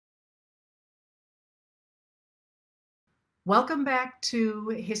Welcome back to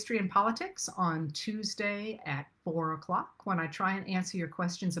History and Politics on Tuesday at 4 o'clock when I try and answer your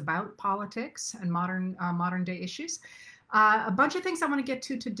questions about politics and modern day issues. A bunch of things I want to get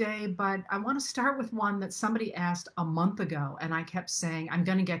to today, but I want to start with one that somebody asked a month ago, and I kept saying, I'm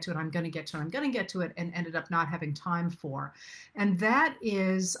going to get to it, I'm going to get to it, I'm going to get to it, and ended up not having time for. And that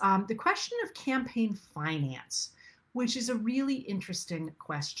is the question of campaign finance, which is a really interesting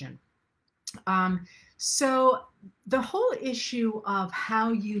question. Um, so the whole issue of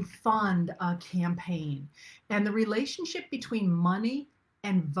how you fund a campaign and the relationship between money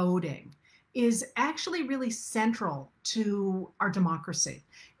and voting is actually really central to our democracy.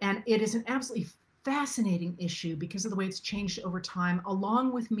 And it is an absolutely fascinating issue because of the way it's changed over time,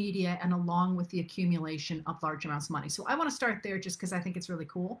 along with media and along with the accumulation of large amounts of money. So I want to start there just because I think it's really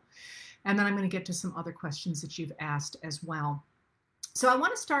cool. And then I'm going to get to some other questions that you've asked as well. So I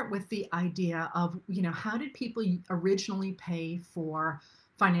want to start with the idea of, how did people originally pay for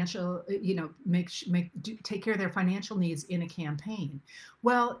financial, take care of their financial needs in a campaign?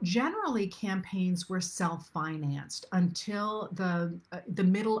 Well, generally campaigns were self-financed until the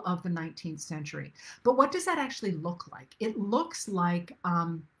middle of the 19th century. But what does that actually look like? It looks like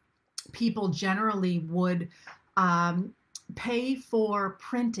people generally would um, pay for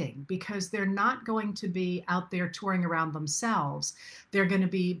printing because they're not going to be out there touring around themselves. They're going to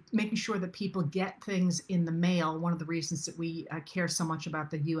be making sure that people get things in the mail. One of the reasons that we care so much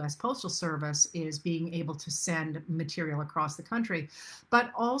about the U.S. Postal Service is being able to send material across the country.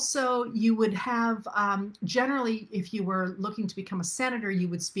 But also you would have, generally, if you were looking to become a senator, you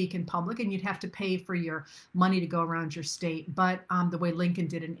would speak in public and you'd have to pay for your money to go around your state, but the way Lincoln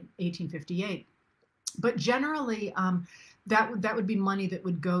did in 1858. But generally, that would be money that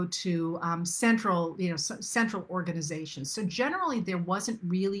would go to central organizations. So generally, there wasn't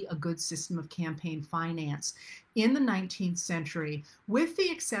really a good system of campaign finance in the 19th century, with the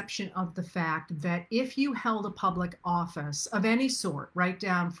exception of the fact that if you held a public office of any sort, right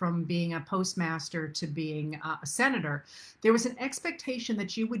down from being a postmaster to being a senator, there was an expectation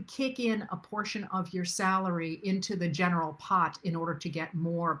that you would kick in a portion of your salary into the general pot in order to get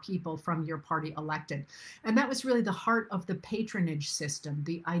more people from your party elected. And that was really the heart of the patronage system,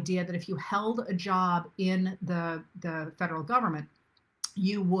 the idea that if you held a job in the federal government,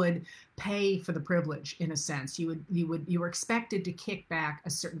 you would pay for the privilege in a sense. You were expected to kick back a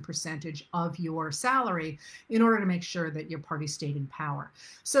certain percentage of your salary in order to make sure that your party stayed in power.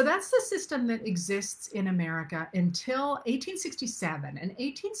 So that's the system that exists in America until 1867. And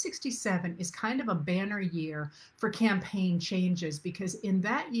 1867 is kind of a banner year for campaign changes because in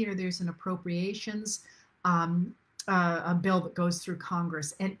that year there's an appropriations a bill that goes through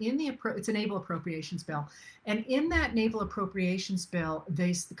Congress, and it's a naval appropriations bill, and in that naval appropriations bill,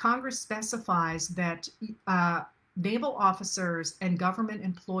 the Congress specifies that naval officers and government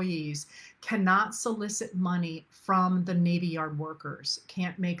employees cannot solicit money from the Navy Yard workers,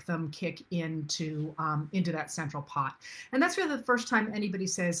 can't make them kick into that central pot, and that's really the first time anybody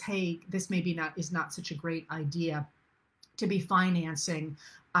says, "Hey, this maybe is not such a great idea to be financing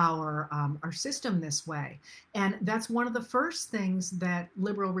our system this way." And that's one of the first things that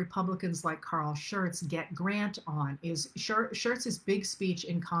liberal Republicans like Carl Schurz get Grant on. Is Schurz's big speech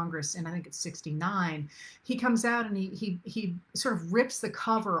in Congress, and I think it's 69. He comes out and he sort of rips the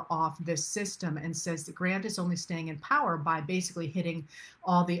cover off this system and says that Grant is only staying in power by basically hitting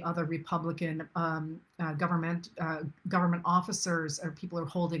all the other Republican government officers or people who are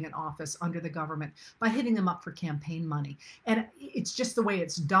holding an office under the government by hitting them up for campaign money. And it's just the way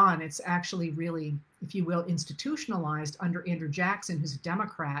it's done. It's actually really, if you will, institutionalized under Andrew Jackson, who's a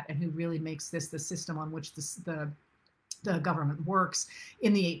Democrat and who really makes this the system on which the government works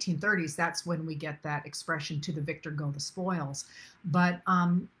in the 1830s. That's when we get that expression, "To the victor go the spoils." But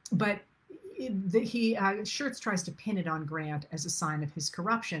Schurz tries to pin it on Grant as a sign of his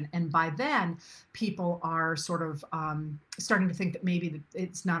corruption, and by then people are sort of starting to think that maybe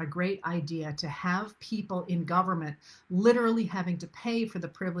it's not a great idea to have people in government literally having to pay for the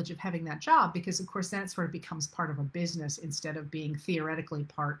privilege of having that job, because of course that sort of becomes part of a business instead of being theoretically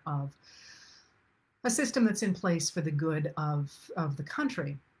part of a system that's in place for the good of the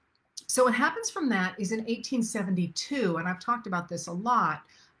country. So what happens from that is in 1872, and I've talked about this a lot,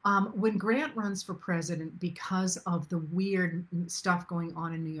 when Grant runs for president, because of the weird stuff going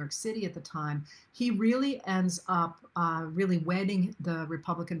on in New York City at the time, he really ends up really wedding the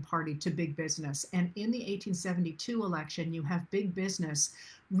Republican Party to big business. And in the 1872 election, you have big business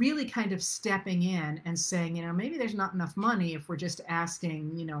really kind of stepping in and saying, maybe there's not enough money if we're just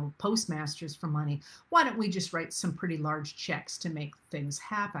asking, postmasters for money. Why don't we just write some pretty large checks to make things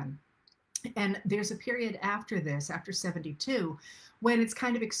happen? And there's a period after this, after 72, when it's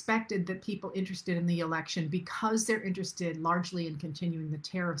kind of expected that people interested in the election, because they're interested largely in continuing the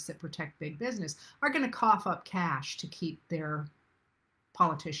tariffs that protect big business, are going to cough up cash to keep their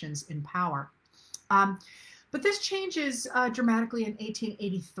politicians in power. Um, but this changes dramatically in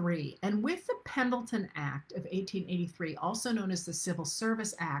 1883. And with the Pendleton Act of 1883, also known as the Civil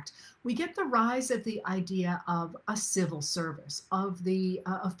Service Act, we get the rise of the idea of a civil service, of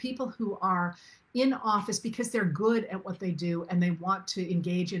people who are in office because they're good at what they do and they want to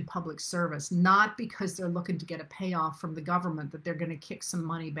engage in public service, not because they're looking to get a payoff from the government that they're going to kick some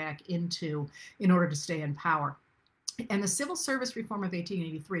money back into in order to stay in power. And the Civil Service Reform of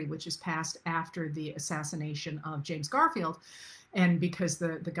 1883, which is passed after the assassination of James Garfield, and because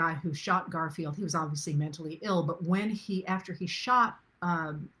the guy who shot Garfield, he was obviously mentally ill, but after he shot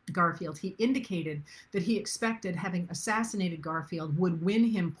Garfield, he indicated that he expected having assassinated Garfield would win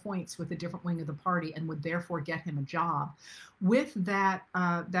him points with a different wing of the party and would therefore get him a job. With that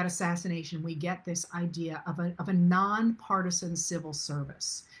assassination, we get this idea of a nonpartisan civil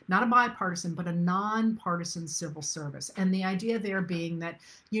service, not a bipartisan, but a nonpartisan civil service. And the idea there being that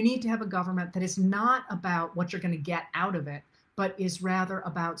you need to have a government that is not about what you're going to get out of it, but is rather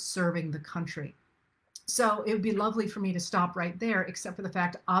about serving the country. So it would be lovely for me to stop right there, except for the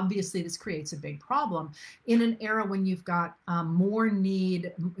fact, obviously, this creates a big problem in an era when you've got more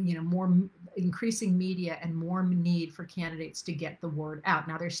need, more increasing media and more need for candidates to get the word out.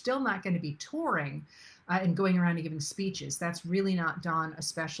 Now, they're still not going to be touring and going around and giving speeches. That's really not done,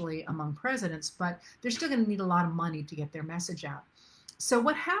 especially among presidents, but they're still going to need a lot of money to get their message out. So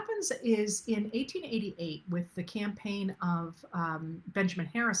what happens is in 1888, with the campaign of Benjamin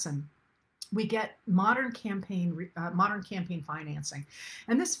Harrison, we get modern campaign financing.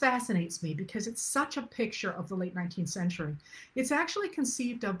 And this fascinates me because it's such a picture of the late 19th century. It's actually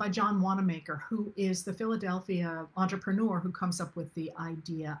conceived of by John Wanamaker, who is the Philadelphia entrepreneur who comes up with the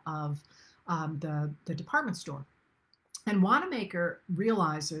idea of the department store. And Wanamaker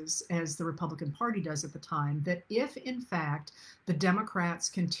realizes, as the Republican Party does at the time, that if, in fact, the Democrats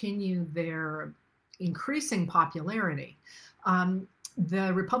continue their increasing popularity,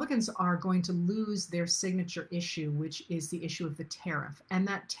 the Republicans are going to lose their signature issue, which is the issue of the tariff. And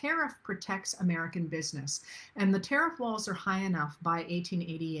that tariff protects American business. And the tariff walls are high enough by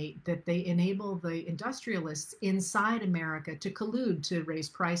 1888 that they enable the industrialists inside America to collude to raise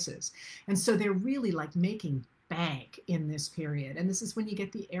prices. And so they're really like making bank in this period. And this is when you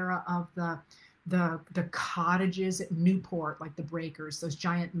get the era of the cottages at Newport, like the Breakers, those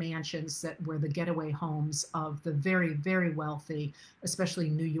giant mansions that were the getaway homes of the very, very wealthy, especially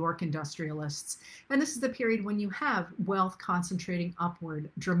New York industrialists. And this is the period when you have wealth concentrating upward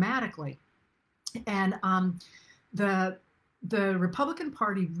dramatically. And the Republican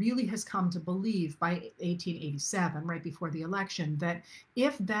Party really has come to believe by 1887, right before the election, that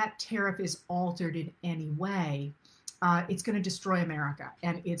if that tariff is altered in any way, it's going to destroy America,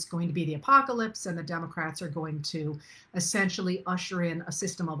 and it's going to be the apocalypse, and the Democrats are going to essentially usher in a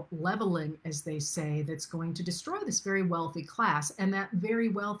system of leveling, as they say, that's going to destroy this very wealthy class. And that very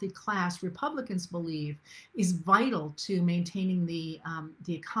wealthy class, Republicans believe, is vital to maintaining the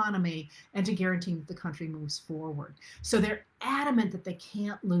economy and to guaranteeing that the country moves forward. So they're adamant that they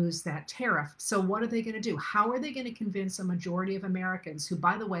can't lose that tariff. So what are they going to do? How are they going to convince a majority of Americans, who,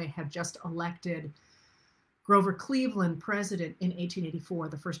 by the way, have just elected Grover Cleveland president in 1884,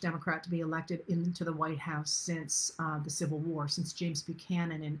 the first Democrat to be elected into the White House since the Civil War, since James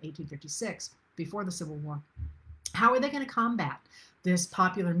Buchanan in 1856, before the Civil War? How are they going to combat this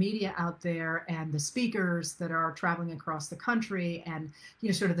popular media out there and the speakers that are traveling across the country, and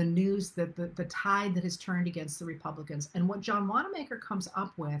sort of the news that the tide that has turned against the Republicans? And what John Wanamaker comes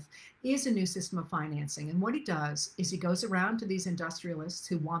up with is a new system of financing. And what he does is he goes around to these industrialists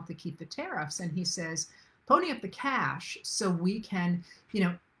who want to keep the tariffs, and he says, pony up the cash so we can,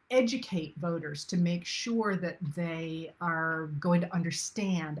 educate voters to make sure that they are going to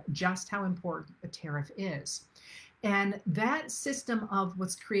understand just how important a tariff is. And that system of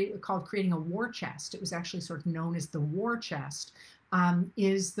what's called creating a war chest, it was actually sort of known as the war chest,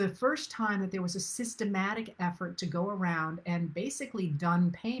 is the first time that there was a systematic effort to go around and basically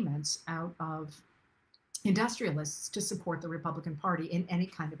dun payments out of industrialists to support the Republican Party in any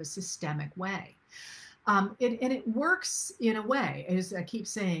kind of a systemic way. And it works in a way, as I keep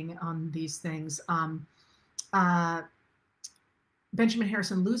saying on these things. Benjamin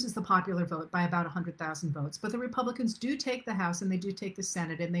Harrison loses the popular vote by about 100,000 votes, but the Republicans do take the House and they do take the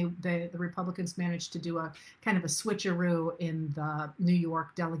Senate, and the Republicans managed to do a kind of a switcheroo in the New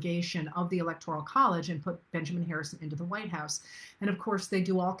York delegation of the Electoral College and put Benjamin Harrison into the White House. And of course, they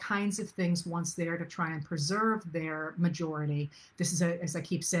do all kinds of things once there to try and preserve their majority. This is, as I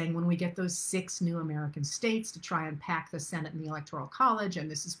keep saying, when we get those 6 new American states to try and pack the Senate and the Electoral College,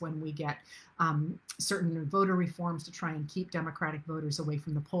 and this is when we get certain voter reforms to try and keep Democratic voters away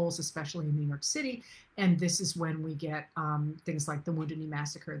from the polls, especially in New York City. And this is when we get things like the Wounded Knee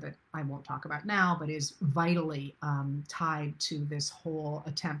Massacre that I won't talk about now, but is vitally tied to this whole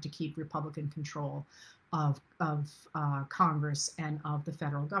attempt to keep Republican control of Congress and of the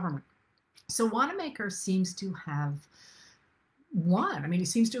federal government. So Wanamaker seems to have won. I mean, he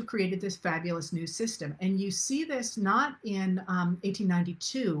seems to have created this fabulous new system. And you see this not in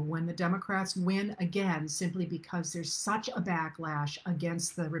 1892 when the Democrats win again, simply because there's such a backlash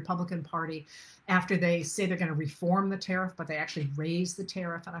against the Republican Party after they say they're going to reform the tariff, but they actually raise the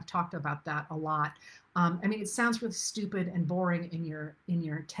tariff. And I've talked about that a lot. I mean, it sounds really stupid and boring in your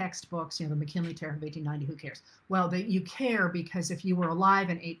textbooks, you know, the McKinley Tariff of 1890, who cares? Well, you care because if you were alive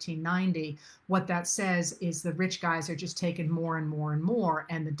in 1890, what that says is the rich guys are just taking more and more and more.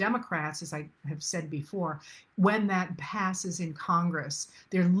 And the Democrats, as I have said before, when that passes in Congress,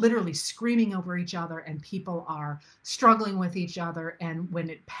 they're literally screaming over each other and people are struggling with each other. And when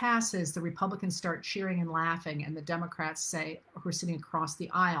it passes, the Republicans start cheering and laughing, and the Democrats say, who are sitting across the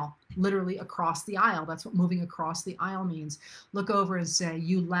aisle, literally across the aisle, that's what moving across the aisle means, look over and say,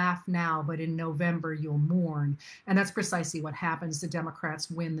 you laugh now, but in November you'll mourn. And that's precisely what happens. The Democrats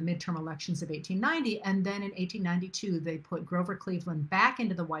win the midterm elections of 1890, and then in 1892 they put Grover Cleveland back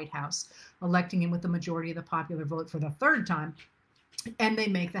into the White House, electing him with the majority of the popular vote for the 3rd time, and they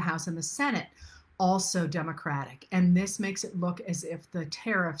make the House and the Senate also Democratic. And this makes it look as if the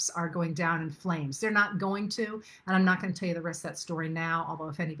tariffs are going down in flames. They're not going to, and I'm not going to tell you the rest of that story now, although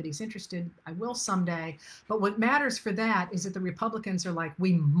if anybody's interested, I will someday. But what matters for that is that the Republicans are like,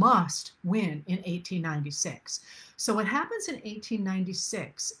 we must win in 1896. So what happens in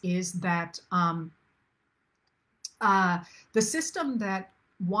 1896 is that the system that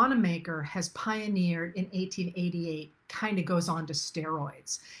Wanamaker has pioneered in 1888 kind of goes on to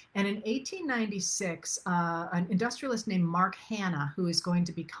steroids. And in 1896, an industrialist named Mark Hanna, who is going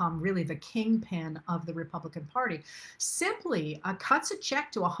to become really the kingpin of the Republican Party, simply cuts a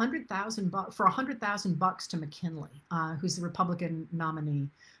check to $100,000 to McKinley, who's the Republican nominee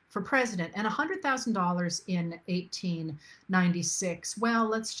for president, and $100,000 in 1896. Well,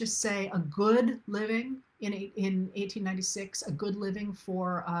 let's just say a good living in 1896, a good living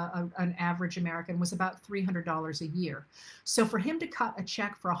for an average American was about $300 a year. So for him to cut a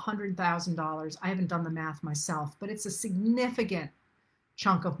check for $100,000, I haven't done the math myself, but it's a significant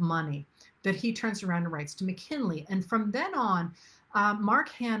chunk of money that he turns around and writes to McKinley. And from then on, Mark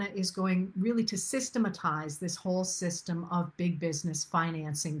Hanna is going really to systematize this whole system of big business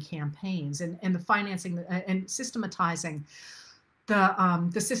financing campaigns and the financing and systematizing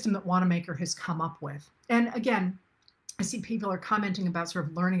the system that Wanamaker has come up with. And again, I see people are commenting about sort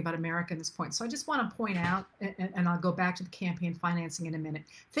of learning about America at this point. So I just want to point out, and I'll go back to the campaign financing in a minute.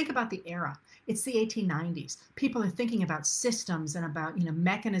 Think about the era. It's the 1890s. People are thinking about systems and about,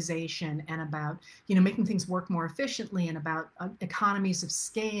 mechanization and about, making things work more efficiently and about economies of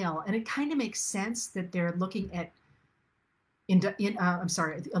scale. And it kind of makes sense that they're looking at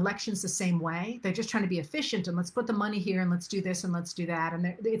elections the same way. They're just trying to be efficient and let's put the money here and let's do this and let's do that. And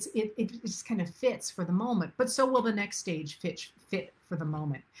it just kind of fits for the moment. But so will the next stage fit for the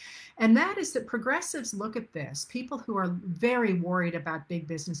moment. And that is that progressives look at this. People who are very worried about big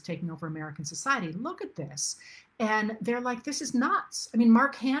business taking over American society look at this and they're like, this is nuts. I mean,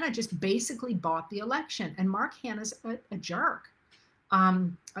 Mark Hanna just basically bought the election, and Mark Hanna's a jerk.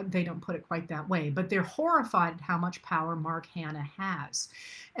 They don't put it quite that way, but they're horrified at how much power Mark Hanna has.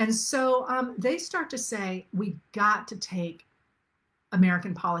 And so they start to say, we got to take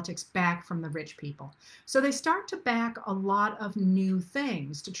American politics back from the rich people. So they start to back a lot of new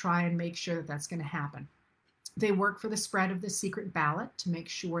things to try and make sure that that's going to happen. They work for the spread of the secret ballot to make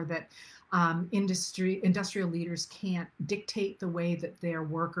sure that industrial leaders can't dictate the way that their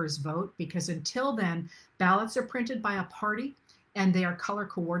workers vote, because until then, ballots are printed by a party and they are color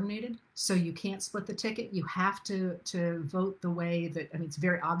coordinated, so you can't split the ticket. You have to vote the way that, it's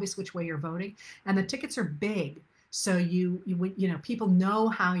very obvious which way you're voting, and the tickets are big, so people know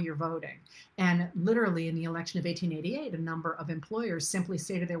how you're voting. And literally in the election of 1888, a number of employers simply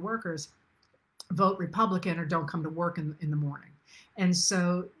say to their workers, vote Republican or don't come to work in the morning. And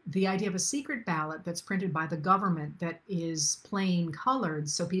so the idea of a secret ballot that's printed by the government that is plain colored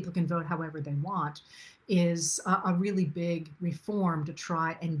so people can vote however they want is a really big reform to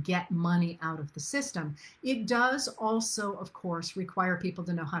try and get money out of the system. It does also, of course, require people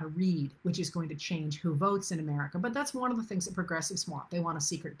to know how to read, which is going to change who votes in America. But that's one of the things that progressives want. They want a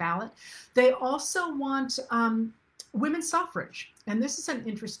secret ballot. They also want women's suffrage. And this is an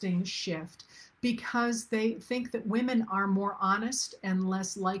interesting shift because they think that women are more honest and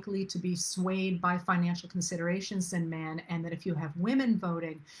less likely to be swayed by financial considerations than men, and that if you have women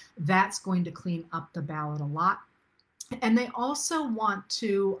voting, that's going to clean up the ballot a lot. And they also want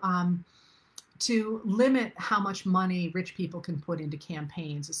to limit how much money rich people can put into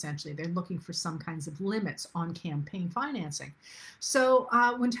campaigns, essentially. They're looking for some kinds of limits on campaign financing. So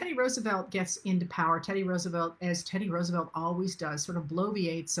when Teddy Roosevelt gets into power, Teddy Roosevelt, as Teddy Roosevelt always does, sort of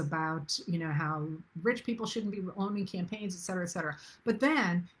bloviates about, how rich people shouldn't be owning campaigns, et cetera, et cetera. But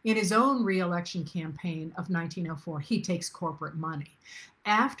then in his own re-election campaign of 1904, he takes corporate money.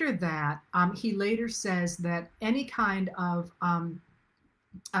 After that, he later says that any kind of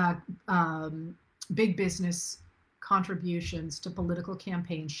big business contributions to political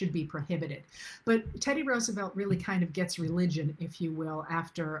campaigns should be prohibited. But Teddy Roosevelt really kind of gets religion, if you will,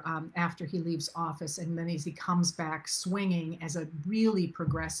 after he leaves office, and then as he comes back swinging as a really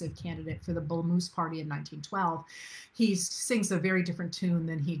progressive candidate for the Bull Moose Party in 1912, he sings a very different tune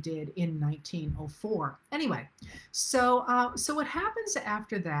than he did in 1904. Anyway, so what happens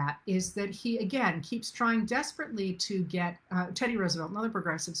after that is that he again keeps trying desperately to get Teddy Roosevelt and other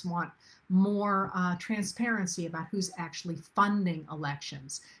progressives want more transparency about who's actually funding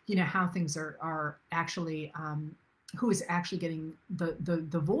elections, how things are actually, who is actually getting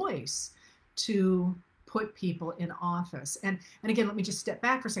the voice to put people in office. And again, let me just step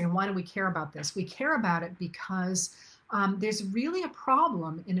back for a second. Why do we care about this? We care about it because there's really a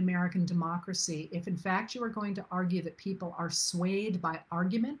problem in American democracy if in fact you are going to argue that people are swayed by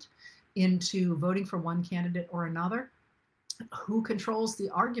argument into voting for one candidate or another. Who controls the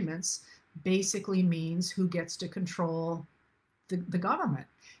arguments basically means who gets to control the government.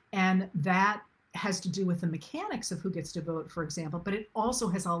 And that has to do with the mechanics of who gets to vote, for example, but it also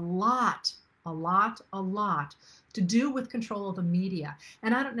has a lot to do with control of the media.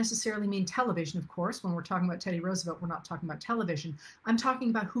 And I don't necessarily mean television, of course. When we're talking about Teddy Roosevelt, we're not talking about television. I'm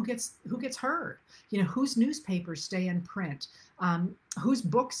talking about who gets heard, whose newspapers stay in print, whose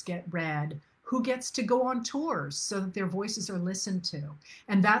books get read, who gets to go on tours so that their voices are listened to.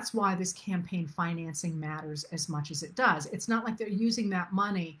 And that's why this campaign financing matters as much as it does. It's not like they're using that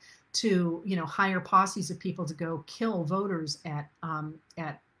money to, hire posses of people to go kill voters at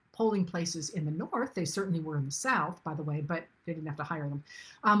polling places in the North. They certainly were in the South, by the way, but they didn't have to hire them.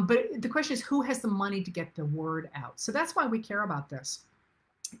 But the question is, who has the money to get the word out? So that's why we care about this.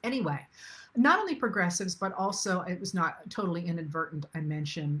 Anyway, not only progressives, but also, it was not totally inadvertent, I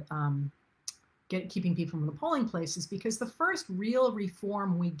mentioned keeping people from the polling places, because the first real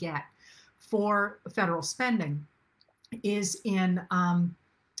reform we get for federal spending is in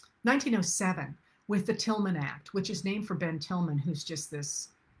 1907 with the Tillman Act, which is named for Ben Tillman, who's just this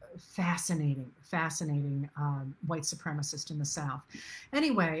fascinating white supremacist in the South.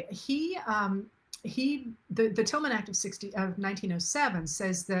 Anyway, the Tillman Act of 1907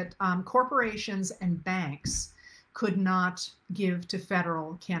 says that corporations and banks could not give to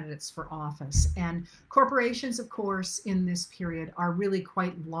federal candidates for office. And corporations, of course, in this period are really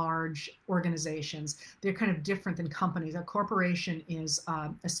quite large organizations. They're kind of different than companies. A corporation is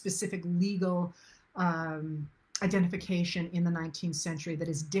a specific legal identification in the 19th century that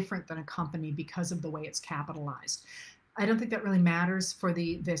is different than a company because of the way it's capitalized. I don't think that really matters for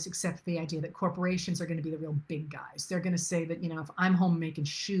this, except the idea that corporations are going to be the real big guys. They're going to say that, if I'm home making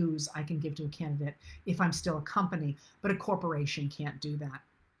shoes, I can give to a candidate if I'm still a company, but a corporation can't do that.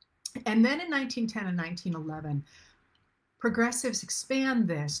 And then in 1910 and 1911, progressives expand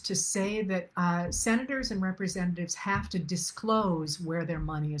this to say that senators and representatives have to disclose where their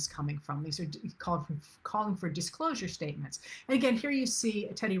money is coming from. These are calling for disclosure statements. And again, here you see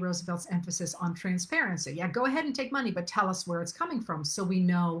Teddy Roosevelt's emphasis on transparency. Yeah, go ahead and take money, but tell us where it's coming from so we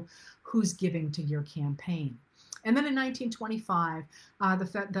know who's giving to your campaign. And then in 1925,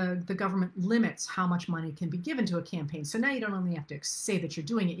 the government limits how much money can be given to a campaign. So now you don't only have to say that you're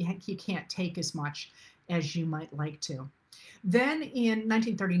doing it, you can't take as much as you might like to. Then in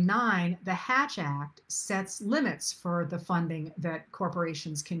 1939, the Hatch Act sets limits for the funding that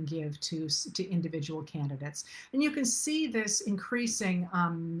corporations can give to individual candidates. And you can see this increasing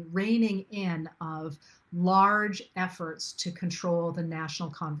reining in of large efforts to control the national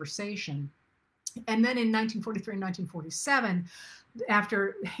conversation. And then in 1943 and 1947,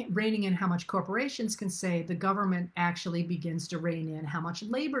 after reining in how much corporations can say, the government actually begins to rein in how much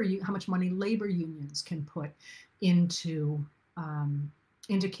money labor unions can put into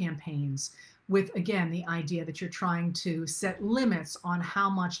campaigns, with, again, the idea that you're trying to set limits on how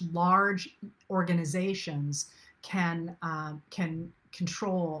much large organizations can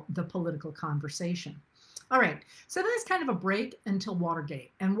control the political conversation. All right, so that's kind of a break until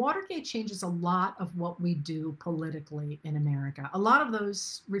Watergate. And Watergate changes a lot of what we do politically in America. A lot of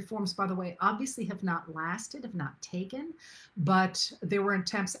those reforms, by the way, obviously have not lasted, have not taken, but there were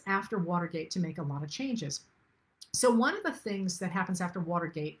attempts after Watergate to make a lot of changes. So one of the things that happens after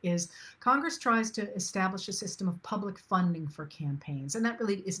Watergate is Congress tries to establish a system of public funding for campaigns, and that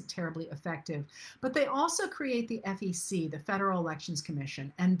really isn't terribly effective. But they also create the FEC, the Federal Elections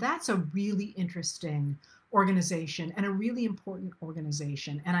Commission, and that's a really interesting organization and a really important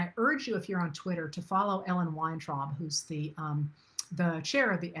organization. And I urge you, if you're on Twitter, to follow Ellen Weintraub, who's the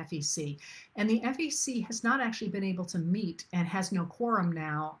chair of the FEC. And the FEC has not actually been able to meet and has no quorum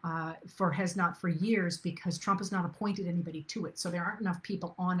now, has not for years, because Trump has not appointed anybody to it. So there aren't enough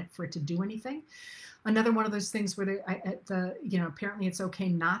people on it for it to do anything. Another one of those things where apparently it's okay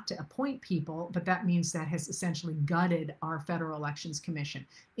not to appoint people, but that means that has essentially gutted our Federal Elections Commission.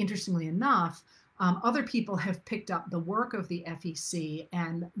 Interestingly enough, other people have picked up the work of the FEC,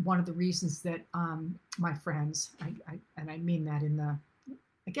 and one of the reasons that my friends, and I mean that in the,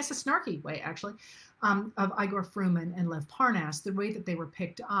 I guess, a snarky way, actually, of Igor Fruman and Lev Parnas, the way that they were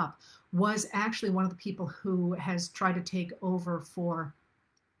picked up was actually one of the people who has tried to take over for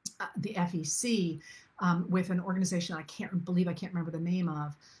the FEC with an organization I can't remember the name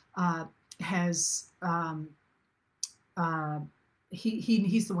of,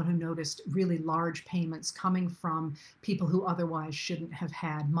 he's the one who noticed really large payments coming from people who otherwise shouldn't have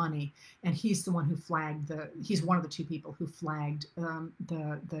had money, and he's the one who flagged he's one of the two people who flagged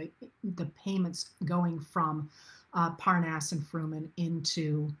the payments going from Parnas and Fruman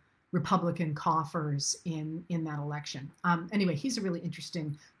into Republican coffers in that election. Anyway, he's a really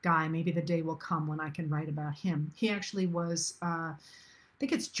interesting guy. Maybe the day will come when I can write about him. He actually was I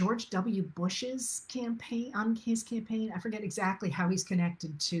think it's George W. Bush's campaign, on his campaign. I forget exactly how he's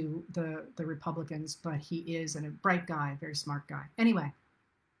connected to the Republicans, but he is a bright guy, very smart guy. Anyway,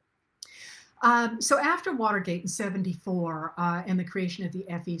 so after Watergate in '74 and the creation of the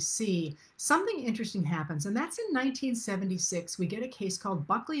FEC, something interesting happens, and that's in 1976. We get a case called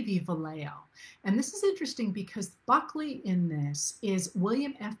Buckley v. Vallejo. And this is interesting because Buckley in this is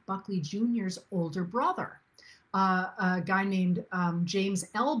William F. Buckley Jr.'s older brother. A guy named James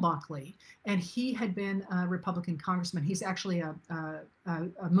L. Buckley, and he had been a Republican congressman. He's actually a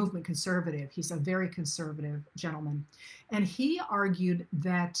movement conservative. He's a very conservative gentleman. And he argued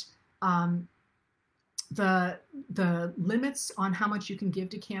that the limits on how much you can give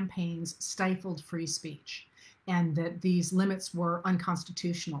to campaigns stifled free speech, and that these limits were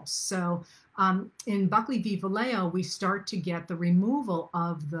unconstitutional. So in Buckley v. Vallejo, we start to get the removal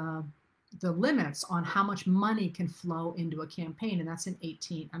of the limits on how much money can flow into a campaign, and that's in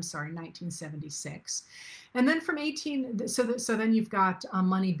 1976. And then from so then you've got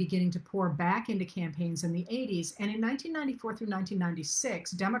money beginning to pour back into campaigns in the 80s. And in 1994 through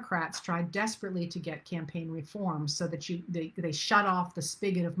 1996, Democrats tried desperately to get campaign reform so that they shut off the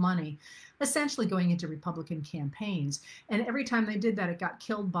spigot of money, essentially going into Republican campaigns. And every time they did that, it got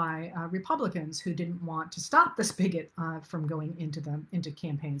killed by Republicans who didn't want to stop the spigot from going into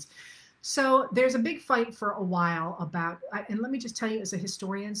campaigns. So there's a big fight for a while about, and let me just tell you, as a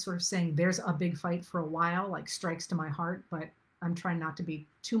historian, sort of saying there's a big fight for a while, like, strikes to my heart, but I'm trying not to be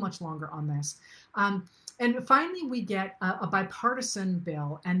too much longer on this. And finally, we get a bipartisan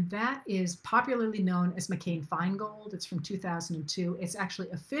bill, and that is popularly known as McCain-Feingold. It's from 2002. It's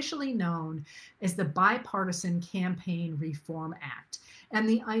actually officially known as the Bipartisan Campaign Reform Act. And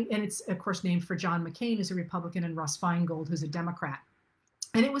it's, of course, named for John McCain, who's a Republican, and Russ Feingold, who's a Democrat.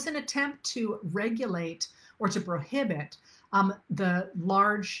 And it was an attempt to regulate or to prohibit the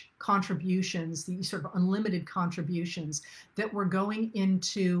large contributions, the sort of unlimited contributions that were going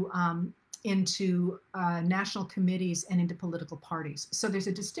into national committees and into political parties. So there's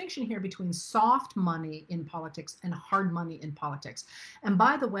a distinction here between soft money in politics and hard money in politics. And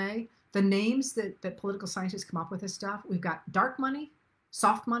by the way, the names that political scientists come up with this stuff, we've got dark money,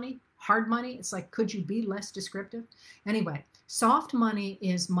 soft money, hard money. It's like, could you be less descriptive? Anyway, soft money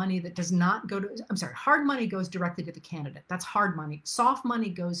is money that does not go to, hard money goes directly to the candidate. That's hard money. Soft money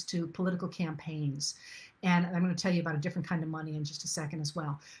goes to political campaigns. And I'm going to tell you about a different kind of money in just a second as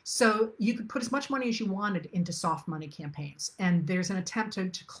well. So you could put as much money as you wanted into soft money campaigns. And there's an attempt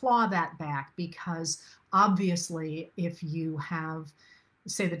to claw that back, because obviously if you have,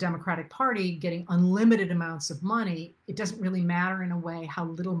 say, the Democratic Party getting unlimited amounts of money, it doesn't really matter in a way how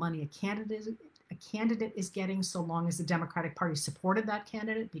little money a candidate is getting, so long as the Democratic Party supported that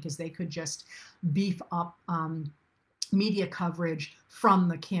candidate, because they could just beef up media coverage from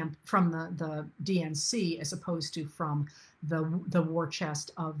the DNC, as opposed to from the war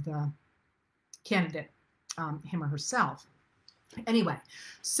chest of the candidate, him or herself. Anyway,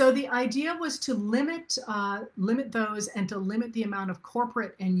 so the idea was to limit those, and to limit the amount of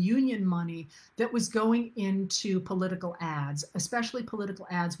corporate and union money that was going into political ads, especially political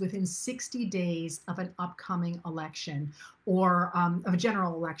ads within 60 days of an upcoming election, or of a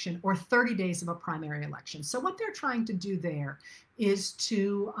general election, or 30 days of a primary election. So what they're trying to do there is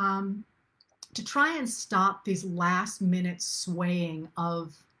to try and stop these last minute swaying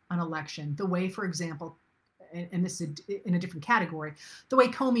of an election, the way, for example, and this is in a different category, the way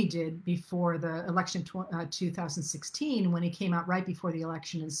Comey did before the election of 2016, when he came out right before the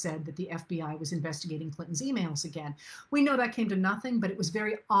election and said that the FBI was investigating Clinton's emails again. We know that came to nothing, but it was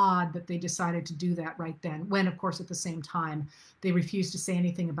very odd that they decided to do that right then, when, of course, at the same time, they refused to say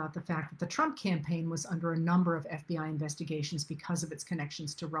anything about the fact that the Trump campaign was under a number of FBI investigations because of its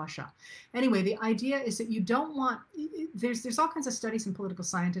connections to Russia. Anyway, the idea is that you don't want, there's all kinds of studies in political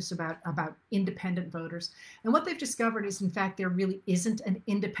scientists about independent voters. And what they've discovered is, in fact, there really isn't an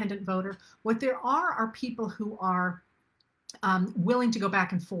independent voter. What there are people who are willing to go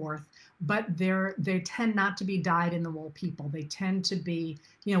back and forth, but they tend not to be dyed-in-the-wool people. They tend to be,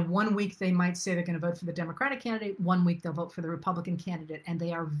 one week they might say they're going to vote for the Democratic candidate, one week they'll vote for the Republican candidate, and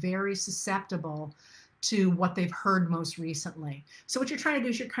they are very susceptible to what they've heard most recently. So what you're trying to do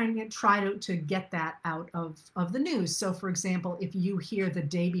is you're kind of try to get that out of the news. So for example, if you hear the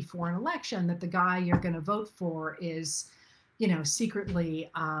day before an election that the guy you're going to vote for is, secretly,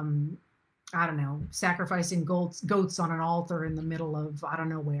 I don't know, sacrificing goats on an altar in the middle of, I don't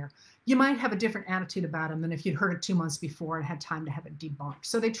know where, you might have a different attitude about him than if you'd heard it 2 months before and had time to have it debunked.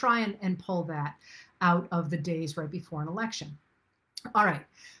 So they try and pull that out of the days right before an election. All right,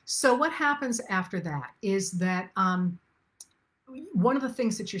 so what happens after that is that one of the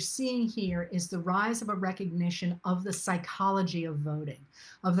things that you're seeing here is the rise of a recognition of the psychology of voting,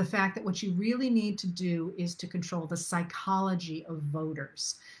 of the fact that what you really need to do is to control the psychology of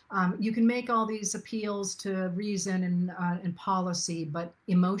voters. You can make all these appeals to reason and policy, but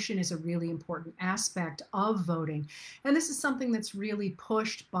emotion is a really important aspect of voting. And this is something that's really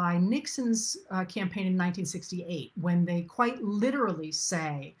pushed by Nixon's campaign in 1968, when they quite literally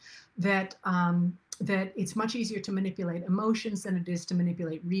say that that it's much easier to manipulate emotions than it is to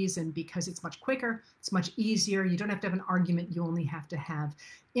manipulate reason, because it's much quicker, it's much easier. You don't have to have an argument. You only have to have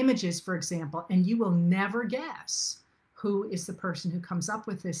images, for example, and you will never guess who is the person who comes up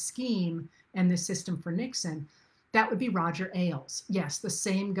with this scheme and this system for Nixon. That would be Roger Ailes. Yes, the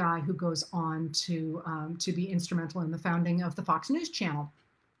same guy who goes on to be instrumental in the founding of the Fox News Channel.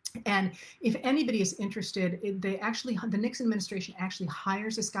 And if anybody is interested, the Nixon administration actually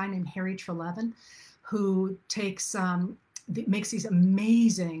hires this guy named Harry Trelevin, who makes these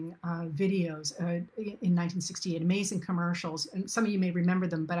amazing videos in 1968, amazing commercials. And some of you may remember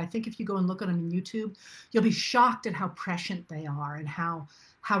them, but I think if you go and look at them on YouTube, you'll be shocked at how prescient they are, and how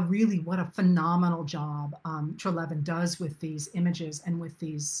really, what a phenomenal job Trelevin does with these images and with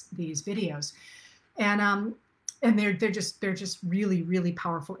these videos. And they're just really, really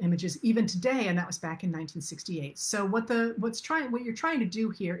powerful images even today, and that was back in 1968. So what you're trying to do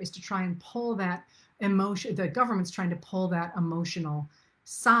here is to try and pull that emotion. The government's trying to pull that emotional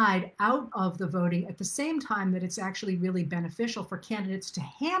side out of the voting, at the same time that it's actually really beneficial for candidates to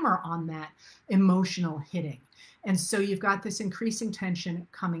hammer on that emotional hitting. And so you've got this increasing tension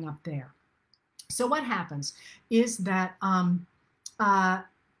coming up there. So what happens is that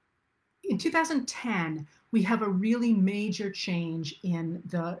in 2010, we have a really major change in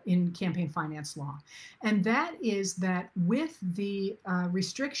campaign finance law. And that is that with the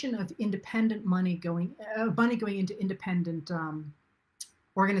restriction of independent money going into independent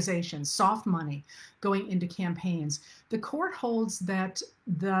organizations, soft money going into campaigns, the court holds that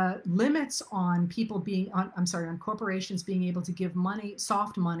the limits on on corporations being able to give money,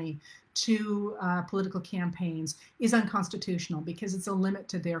 soft money, to political campaigns is unconstitutional, because it's a limit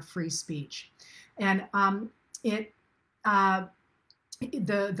to their free speech. And the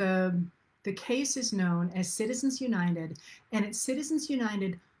case is known as Citizens United, and it's Citizens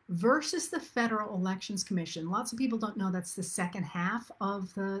United versus the Federal Elections Commission. Lots of people don't know that's the second half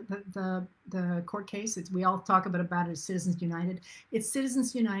of the court case. We all talk about it as Citizens United. It's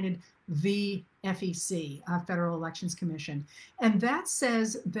Citizens United v. FEC, Federal Elections Commission. And that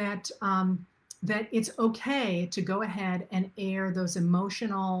says that, that it's okay to go ahead and air those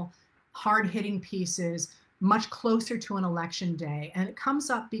emotional, hard-hitting pieces much closer to an election day. And it comes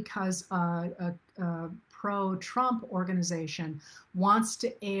up because a pro-Trump organization wants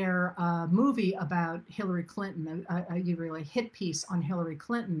to air a movie about Hillary Clinton, a really hit piece on Hillary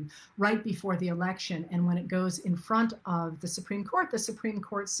Clinton right before the election. And when it goes in front of the Supreme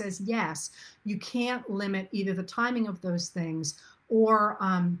Court says, yes, you can't limit either the timing of those things or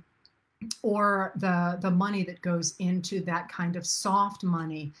the money that goes into that kind of soft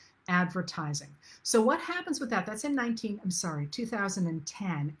money advertising. So what happens with that? That's in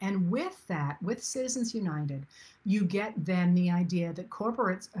 2010. And with that, with Citizens United, you get then the idea that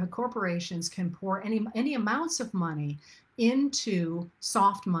corporations can pour any amounts of money into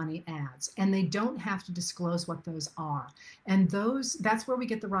soft money ads, and they don't have to disclose what those are. And that's where we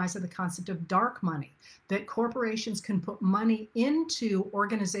get the rise of the concept of dark money, that corporations can put money into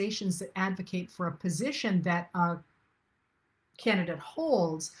organizations that advocate for a position that candidate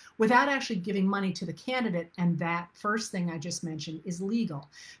holds without actually giving money to the candidate, and that first thing I just mentioned is legal.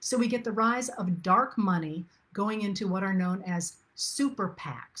 So we get the rise of dark money going into what are known as super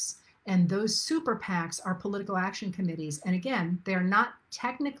PACs. And those super PACs are political action committees. And again, they're not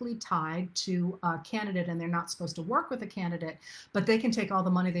technically tied to a candidate, and they're not supposed to work with a candidate, but they can take all the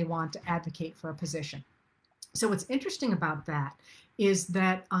money they want to advocate for a position. So what's interesting about that is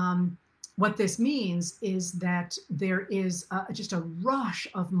that what this means is that there is just a rush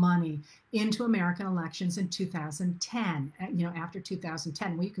of money into American elections in 2010, after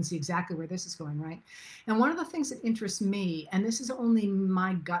 2010. Well, you can see exactly where this is going, right? And one of the things that interests me, and this is only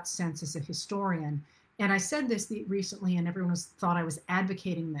my gut sense as a historian, and I said this recently and everyone thought I was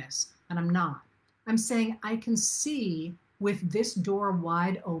advocating this, and I'm not. I'm saying I can see with this door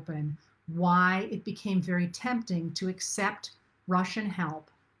wide open why it became very tempting to accept Russian help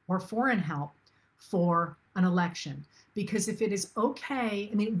or foreign help for an election. Because if it is okay,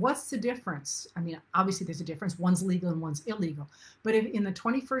 I mean, what's the difference? I mean, obviously there's a difference. One's legal and one's illegal. But if, in the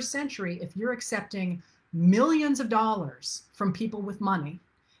 21st century, if you're accepting millions of dollars from people with money,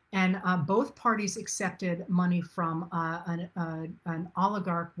 and both parties accepted money from an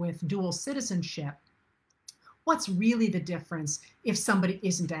oligarch with dual citizenship, what's really the difference if somebody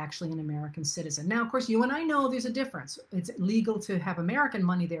isn't actually an American citizen? Now, of course, you and I know there's a difference. It's legal to have American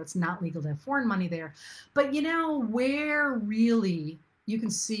money there. It's not legal to have foreign money there. But where really you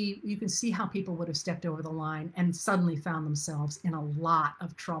can see how people would have stepped over the line and suddenly found themselves in a lot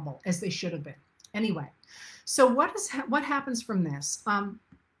of trouble, as they should have been. Anyway, so what happens from this?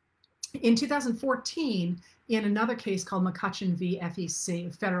 In 2014, in another case called McCutcheon v.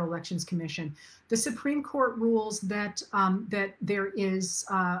 FEC, Federal Elections Commission, the Supreme Court rules that that there is,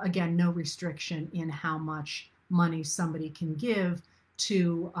 again, no restriction in how much money somebody can give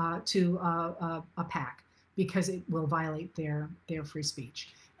to a PAC, because it will violate their free speech.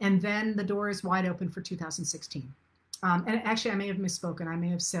 And then the door is wide open for 2016. And actually, I may have misspoken. I may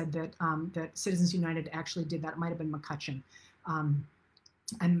have said that that Citizens United actually did that. It might have been McCutcheon.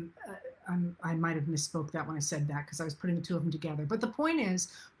 I might have misspoke that when I said that, because I was putting the two of them together. But the point is,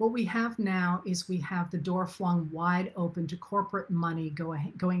 what we have now is we have the door flung wide open to corporate money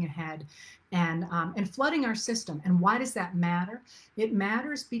going ahead and flooding our system. And why does that matter? It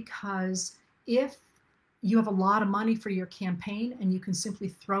matters because if you have a lot of money for your campaign and you can simply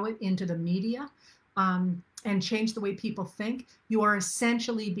throw it into the media, and change the way people think, you are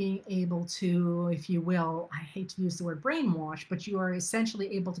essentially being able to, if you will, I hate to use the word brainwash, but you are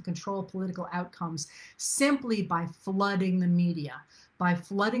essentially able to control political outcomes simply by flooding the media, by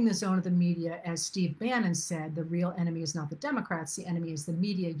flooding the zone of the media. As Steve Bannon said, the real enemy is not the Democrats, the enemy is the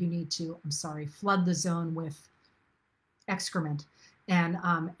media. You need to, flood the zone with excrement. And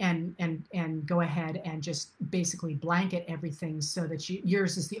go ahead and just basically blanket everything so that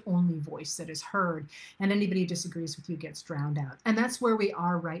yours is the only voice that is heard, and anybody who disagrees with you gets drowned out. And that's where we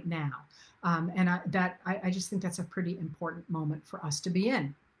are right now. I just think that's a pretty important moment for us to be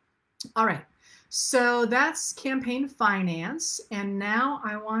in. All right, so that's campaign finance. And now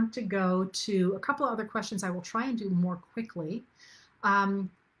I want to go to a couple of other questions I will try and do more quickly. I'm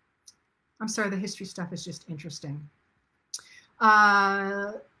sorry, the history stuff is just interesting.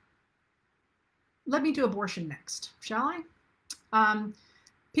 Let me do abortion next, shall I?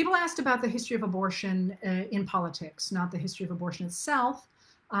 People asked about the history of abortion in politics, not the history of abortion itself.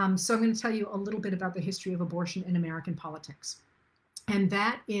 So I'm going to tell you a little bit about the history of abortion in American politics. And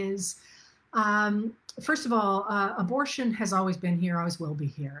that is, first of all, abortion has always been here, always will be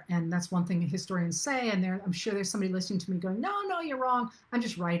here. And that's one thing historians say. And I'm sure there's somebody listening to me going, no, you're wrong. I'm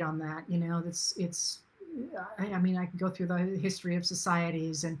just right on that. I mean, I can go through the history of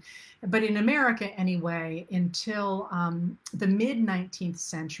societies, but in America anyway, until the mid 19th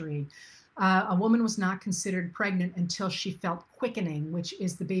century, a woman was not considered pregnant until she felt quickening, which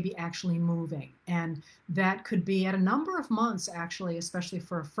is the baby actually moving. And that could be at a number of months, actually, especially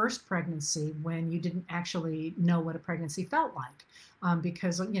for a first pregnancy, when you didn't actually know what a pregnancy felt like.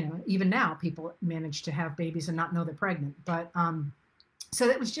 Because, even now people manage to have babies and not know they're pregnant. But so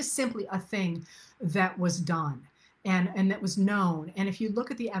that was just simply a thing that was done. And that was known. And if you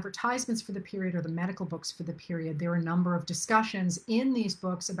look at the advertisements for the period or the medical books for the period, there are a number of discussions in these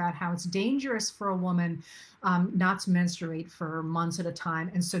books about how it's dangerous for a woman not to menstruate for months at a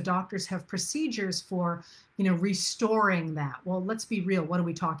time. And so doctors have procedures for, restoring that. Well, let's be real. What are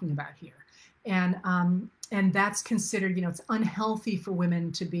we talking about here? And that's considered, it's unhealthy for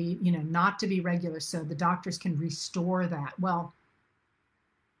women to be, not to be regular. So the doctors can restore that. Well,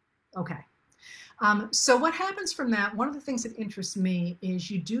 okay. So what happens from that, one of the things that interests me is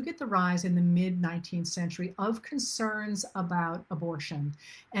you do get the rise in the mid 19th century of concerns about abortion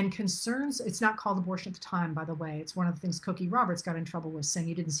and concerns. It's not called abortion at the time, by the way. It's one of the things Cokie Roberts got in trouble with, saying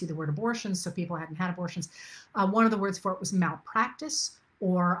you didn't see the word abortion, so people hadn't had abortions. One of the words for it was malpractice,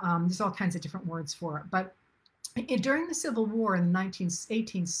 or there's all kinds of different words for it. But during the Civil War in the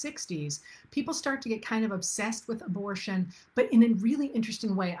 1860s, people start to get kind of obsessed with abortion, but in a really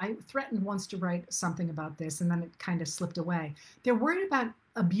interesting way. I threatened once to write something about this, and then it kind of slipped away. They're worried about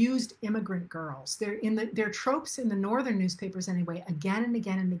abused immigrant girls. There are tropes in the northern newspapers anyway, again and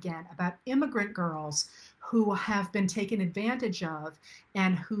again and again, about immigrant girls who have been taken advantage of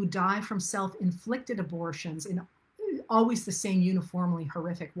and who die from self-inflicted abortions in always the same uniformly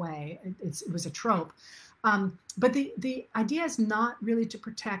horrific way. It was a trope. But the idea is not really to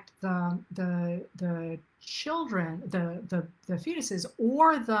protect the children, the fetuses,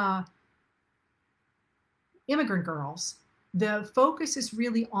 or the immigrant girls. The focus is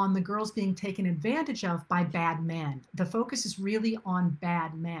really on the girls being taken advantage of by bad men. The focus is really on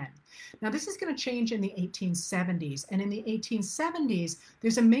bad men. Now, this is going to change in the 1870s. And in the 1870s,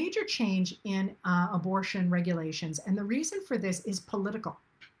 there's a major change in abortion regulations. And the reason for this is political.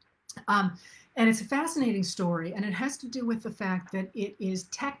 And it's a fascinating story, and it has to do with the fact that it is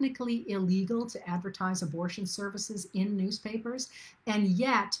technically illegal to advertise abortion services in newspapers, and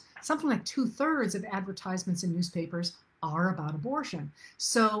yet something like 2/3 of advertisements in newspapers are about abortion.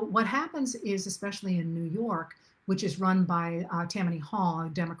 So what happens is, especially in New York, which is run by Tammany Hall, a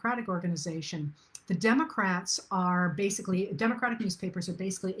Democratic organization, the Democratic newspapers are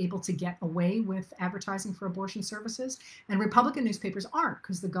basically able to get away with advertising for abortion services, and Republican newspapers aren't,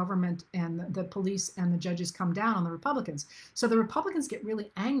 because the government and the police and the judges come down on the Republicans. So the Republicans get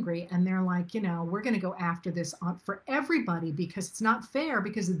really angry, and they're like, we're going to go after this for everybody, because it's not fair,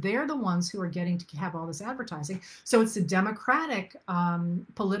 because they're the ones who are getting to have all this advertising. So it's the Democratic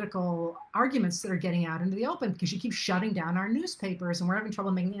political arguments that are getting out into the open, because you keep shutting down our newspapers, and we're having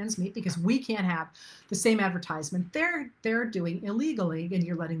trouble making ends meet because we can't have the same advertisement they're doing illegally, and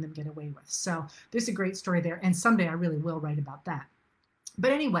you're letting them get away with. So there's a great story there, and someday I really will write about that.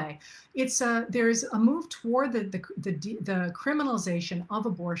 But anyway, there's a move toward the criminalization of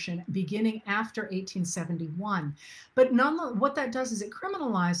abortion beginning after 1871. But what that does is it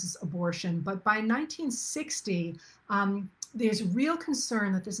criminalizes abortion. But by 1960, there's real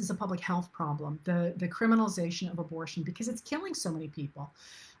concern that this is a public health problem, the criminalization of abortion, because it's killing so many people.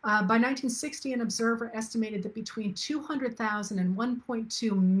 By 1960, an observer estimated that between 200,000 and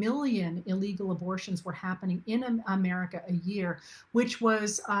 1.2 million illegal abortions were happening in America a year, which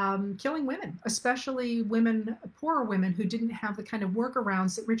was killing women, especially women, poorer women who didn't have the kind of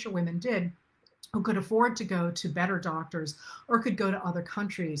workarounds that richer women did, who could afford to go to better doctors or could go to other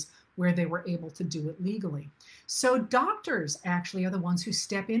countries where they were able to do it legally. So doctors actually are the ones who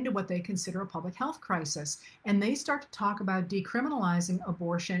step into what they consider a public health crisis, and they start to talk about decriminalizing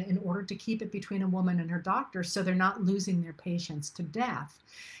abortion in order to keep it between a woman and her doctor so they're not losing their patients to death.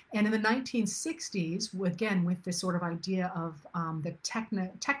 And in the 1960s, again, with this sort of idea of the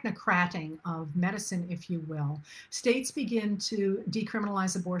technocrating of medicine, if you will, states begin to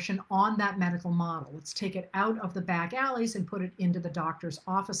decriminalize abortion on that medical model. Let's take it out of the back alleys and put it into the doctor's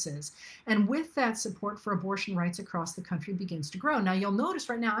offices. And with that, support for abortion rights across the country begins to grow. Now, you'll notice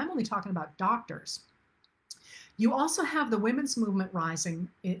right now, I'm only talking about doctors. You also have the women's movement rising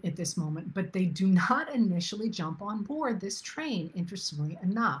at this moment, but they do not initially jump on board this train, interestingly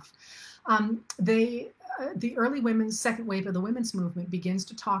enough. the early women's second wave of the women's movement begins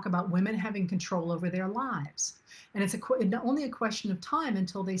to talk about women having control over their lives. And it's only a question of time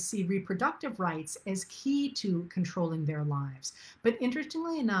until they see reproductive rights as key to controlling their lives. But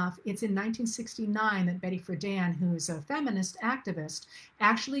interestingly enough, it's in 1969 that Betty Friedan, who's a feminist activist,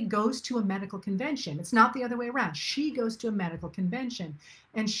 actually goes to a medical convention. It's not the other way around. She goes to a medical convention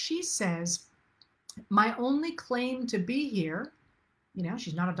and she says, my only claim to be here,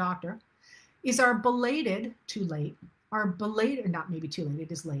 she's not a doctor, is our belated, too late, our belated, not maybe too late,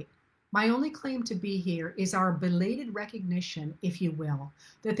 it is late. My only claim to be here is our belated recognition, if you will,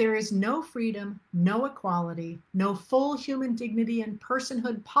 that there is no freedom, no equality, no full human dignity and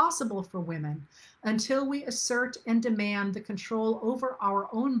personhood possible for women until we assert and demand the control over our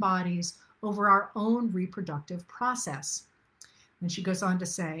own bodies, over our own reproductive process. And she goes on to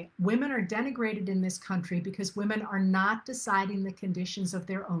say, women are denigrated in this country because women are not deciding the conditions of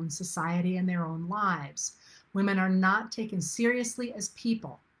their own society and their own lives. Women are not taken seriously as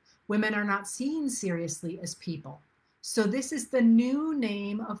people. Women are not seen seriously as people. So this is the new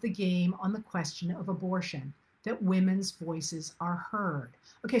name of the game on the question of abortion, that women's voices are heard.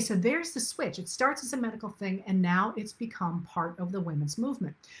 Okay, so there's the switch. It starts as a medical thing, and now it's become part of the women's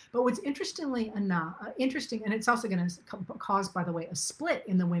movement. But what's interesting, and it's also going to cause, by the way, a split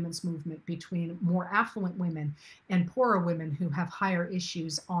in the women's movement between more affluent women and poorer women who have higher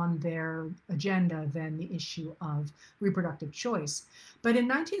issues on their agenda than the issue of reproductive choice. But in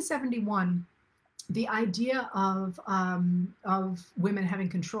 1971, the idea of women having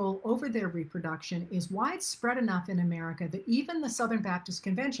control over their reproduction is widespread enough in America that even the Southern Baptist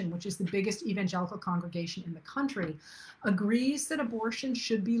Convention, which is the biggest evangelical congregation in the country, agrees that abortion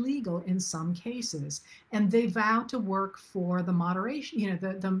should be legal in some cases. And they vow to work for the moderation,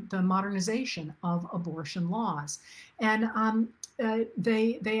 the modernization of abortion laws. And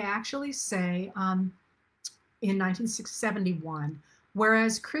they actually say in 1971,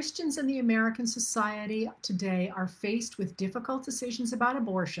 whereas Christians in the American society today are faced with difficult decisions about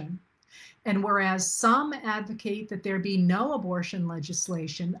abortion, and whereas some advocate that there be no abortion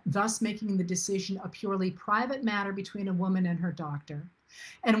legislation, thus making the decision a purely private matter between a woman and her doctor,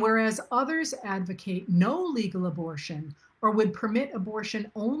 and whereas others advocate no legal abortion or would permit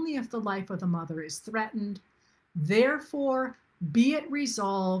abortion only if the life of the mother is threatened, therefore, be it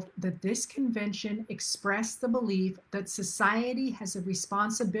resolved that this convention express the belief that society has a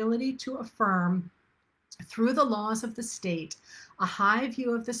responsibility to affirm, through the laws of the state, a high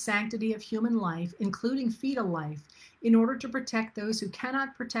view of the sanctity of human life, including fetal life, in order to protect those who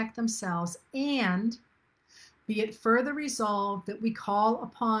cannot protect themselves, and be it further resolved that we call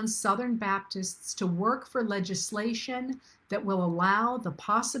upon Southern Baptists to work for legislation that will allow the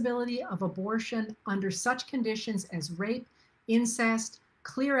possibility of abortion under such conditions as rape, incest,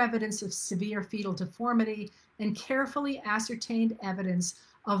 clear evidence of severe fetal deformity, and carefully ascertained evidence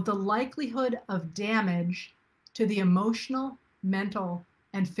of the likelihood of damage to the emotional, mental,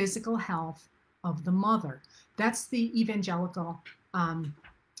 and physical health of the mother. That's the evangelical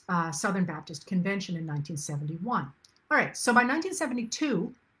Southern Baptist Convention in 1971. All right, so by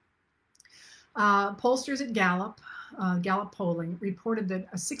 1972, pollsters at Gallup polling reported that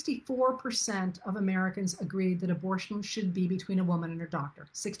 64% of Americans agreed that abortion should be between a woman and her doctor.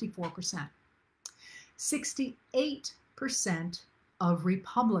 64%. 68% of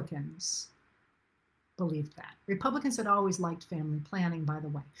Republicans believed that. Republicans had always liked family planning, by the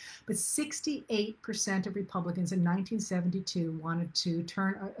way, but 68% of Republicans in 1972 wanted to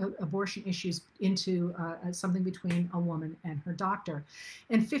turn abortion issues into something between a woman and her doctor.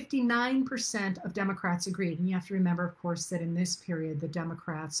 And 59% of Democrats agreed. And you have to remember, of course, that in this period, the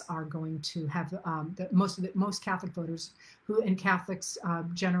Democrats are going to have most Catholic voters and Catholics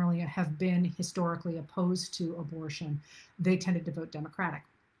generally have been historically opposed to abortion. They tended to vote Democratic.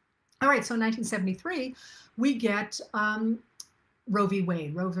 All right, so in 1973, we get Roe v.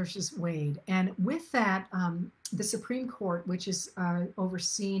 Wade, Roe versus Wade. And with that, the Supreme Court, which is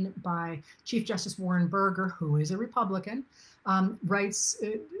overseen by Chief Justice Warren Burger, who is a Republican,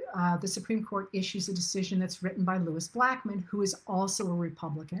 the Supreme Court issues a decision that's written by Louis Blackmun, who is also a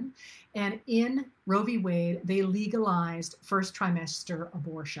Republican. And in Roe v. Wade, they legalized first trimester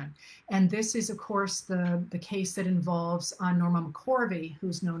abortion. And this is, of course, the case that involves Norma McCorvey,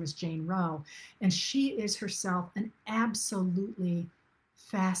 who's known as Jane Roe. And she is herself an absolutely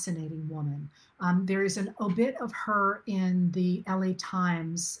fascinating woman. There is an obit of her in the LA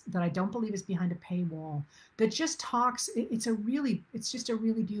Times that I don't believe is behind a paywall that just talks, it's just a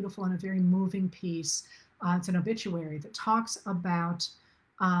really beautiful and a very moving piece. It's an obituary that talks about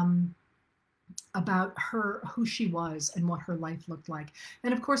about her, who she was and what her life looked like.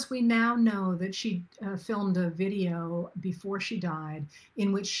 And of course, we now know that she filmed a video before she died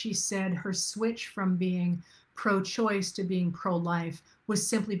in which she said her switch from being pro-choice to being pro-life was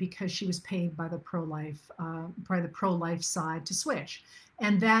simply because she was paid by the pro-life side to switch.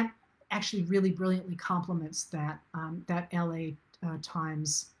 And that actually really brilliantly complements that LA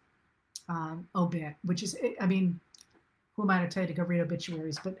Times obit, which is, I mean, who am I to tell you to go read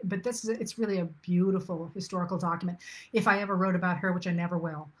obituaries? But this is, it's really a beautiful historical document. If I ever wrote about her, which I never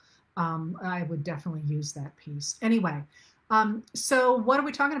will, I would definitely use that piece. Anyway, so what are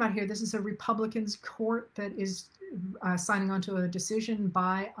we talking about here? This is a Republicans court that is signing on to a decision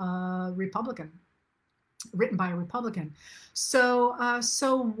by a Republican, written by a Republican. So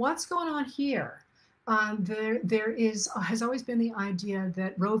what's going on here? There has always been the idea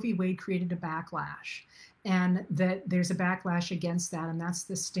that Roe v. Wade created a backlash, and that there's a backlash against that, and that's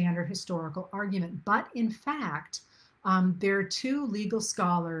the standard historical argument. But in fact, there are two legal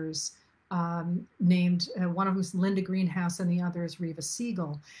scholars named, one of whom's Linda Greenhouse and the other is Reva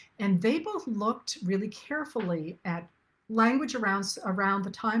Siegel, and they both looked really carefully at language around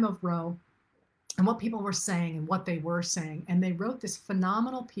the time of Roe and what people were saying and what they were saying. And they wrote this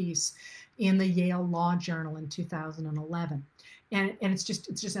phenomenal piece in the Yale Law Journal in 2011. And it's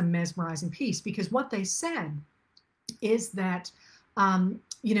just a mesmerizing piece, because what they said is that,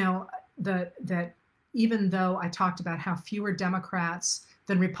 that even though I talked about how fewer Democrats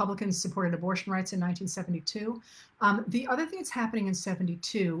than Republicans supported abortion rights in 1972, the other thing that's happening in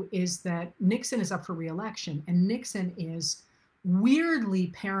 72 is that Nixon is up for re-election, and Nixon is weirdly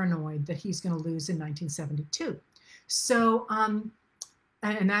paranoid that he's going to lose in 1972. So, and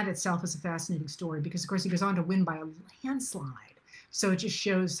that itself is a fascinating story, because of course he goes on to win by a landslide. So it just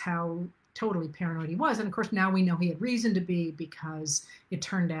shows how totally paranoid he was. And of course, now we know he had reason to be, because it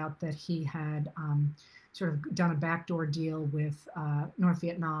turned out that he had sort of done a backdoor deal with North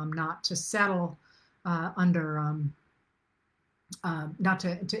Vietnam not to settle not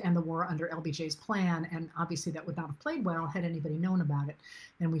to end the war under LBJ's plan. And obviously that would not have played well had anybody known about it.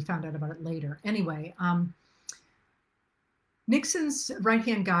 And we found out about it later. Anyway, Nixon's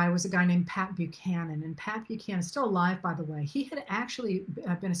right-hand guy was a guy named Pat Buchanan, and Pat Buchanan is still alive, by the way. He had actually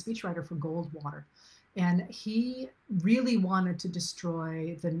been a speechwriter for Goldwater, and he really wanted to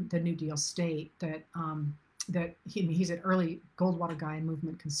destroy the New Deal state. He's an early Goldwater guy and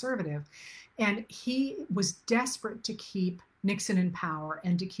movement conservative, and he was desperate to keep Nixon in power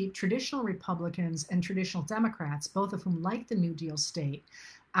and to keep traditional Republicans and traditional Democrats, both of whom liked the New Deal state,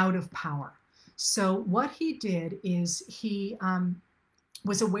 out of power. So what he did is he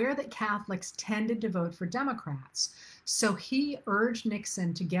was aware that Catholics tended to vote for Democrats. So he urged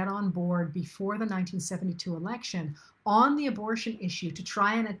Nixon to get on board before the 1972 election on the abortion issue to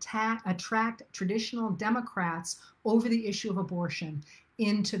try and attract traditional Democrats over the issue of abortion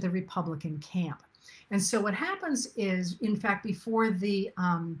into the Republican camp. And so what happens is, in fact, before the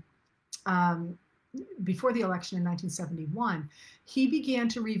election in 1971, he began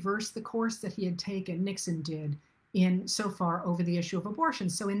to reverse the course that he had taken, Nixon did, in so far over the issue of abortion.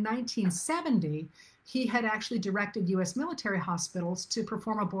 So in 1970, he had actually directed U.S. military hospitals to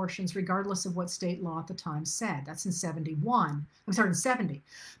perform abortions regardless of what state law at the time said. That's in 71. I'm sorry, in 70.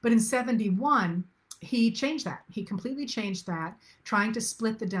 But in 71, he changed that. He completely changed that, trying to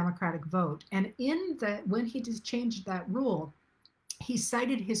split the Democratic vote. And when he changed that rule, he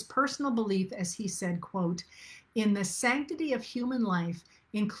cited his personal belief, as he said, quote, in the sanctity of human life,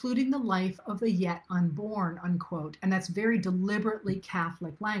 including the life of the yet unborn, unquote. And that's very deliberately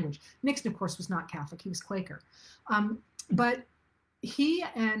Catholic language. Nixon, of course, was not Catholic. He was Quaker. But he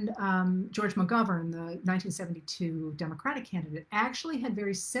and George McGovern, the 1972 Democratic candidate, actually had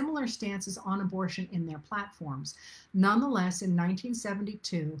very similar stances on abortion in their platforms. Nonetheless, in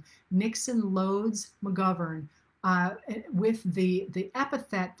 1972, Nixon loads McGovern with the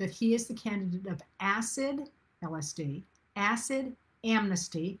epithet that he is the candidate of acid, LSD, acid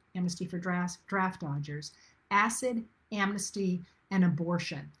amnesty, amnesty for draft dodgers, acid amnesty and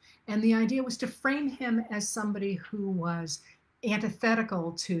abortion. And the idea was to frame him as somebody who was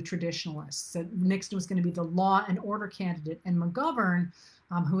antithetical to traditionalists, that Nixon was going to be the law and order candidate, and McGovern,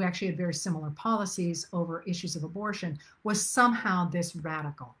 who actually had very similar policies over issues of abortion, was somehow this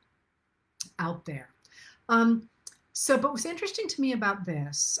radical out there. But what's interesting to me about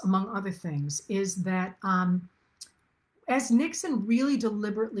this, among other things, is that as Nixon really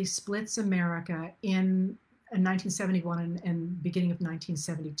deliberately splits America in 1971 and beginning of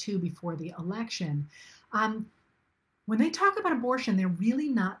 1972 before the election, when they talk about abortion, they're really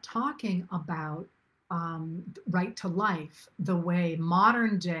not talking about right to life the way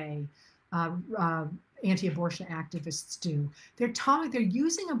modern day uh, uh, anti-abortion activists do. They're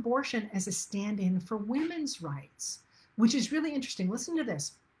using abortion as a stand-in for women's rights, which is really interesting. Listen to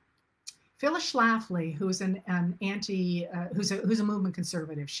this. Phyllis Schlafly, who's who's a movement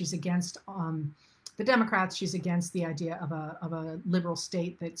conservative. She's against the Democrats. She's against the idea of a liberal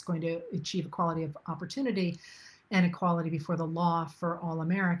state that's going to achieve equality of opportunity and equality before the law for all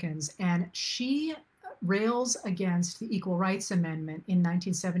Americans. And she rails against the Equal Rights Amendment in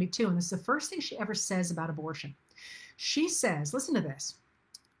 1972. And this is the first thing she ever says about abortion. She says, listen to this,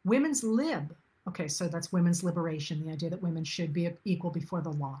 women's lib. Okay, so that's women's liberation, the idea that women should be equal before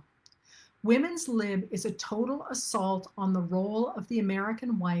the law. Women's lib is a total assault on the role of the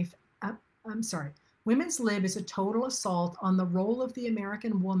American wife. Women's lib is a total assault on the role of the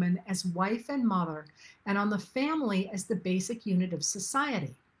American woman as wife and mother, and on the family as the basic unit of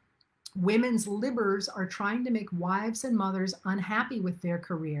society. Women's libbers are trying to make wives and mothers unhappy with their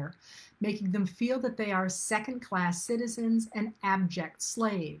career, making them feel that they are second-class citizens and abject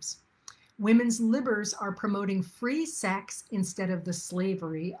slaves. Women's libbers are promoting free sex instead of the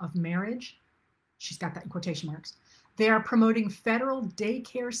slavery of marriage. She's got that in quotation marks. They are promoting federal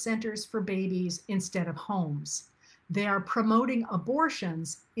daycare centers for babies instead of homes. They are promoting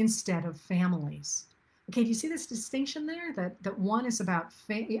abortions instead of families. Okay, do you see this distinction there? That one is about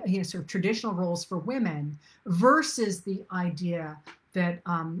sort of traditional roles for women versus the idea that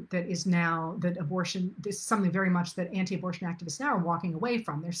that abortion, this is something very much that anti-abortion activists now are walking away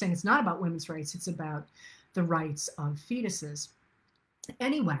from. They're saying it's not about women's rights, it's about the rights of fetuses.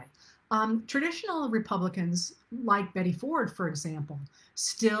 Anyway, traditional Republicans, like Betty Ford, for example,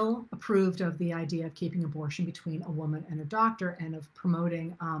 still approved of the idea of keeping abortion between a woman and a doctor and of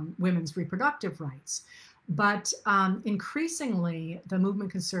promoting women's reproductive rights. But increasingly, the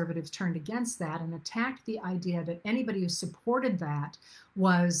movement conservatives turned against that and attacked the idea that anybody who supported that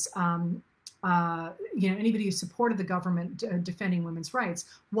was, anybody who supported the government defending women's rights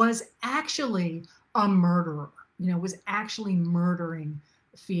was actually a murderer, was actually murdering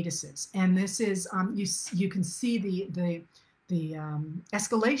fetuses. And this is, you can see the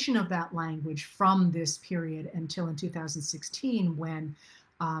escalation of that language from this period until in 2016 when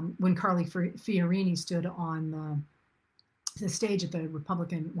Carly Fiorina stood on the stage at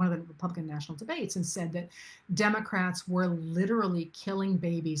one of the Republican national debates and said that Democrats were literally killing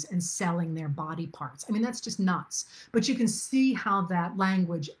babies and selling their body parts. I mean, that's just nuts. But you can see how that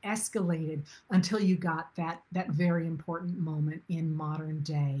language escalated until you got that very important moment in modern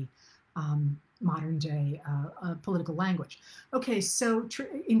day political language. Okay, so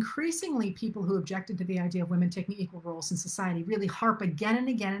increasingly people who objected to the idea of women taking equal roles in society really harp again and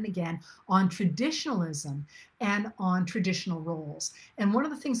again and again on traditionalism and on traditional roles. And one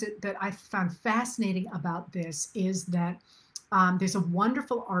of the things that I found fascinating about this is that there's a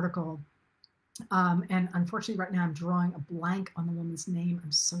wonderful article, and unfortunately right now I'm drawing a blank on the woman's name.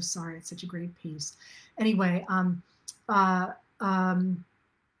 I'm so sorry, it's such a great piece. Anyway,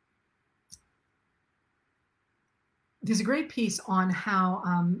 there's a great piece on how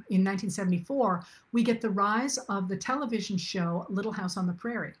in 1974, we get the rise of the television show Little House on the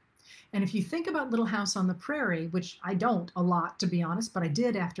Prairie. And if you think about Little House on the Prairie, which I don't a lot, to be honest, but I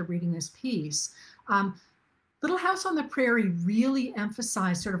did after reading this piece, Little House on the Prairie really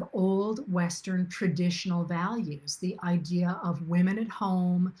emphasized sort of old Western traditional values, the idea of women at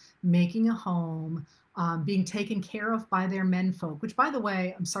home, making a home, being taken care of by their menfolk, which, by the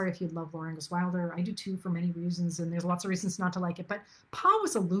way, I'm sorry if you love Laura Ingalls Wilder. I do too, for many reasons, and there's lots of reasons not to like it. But Pa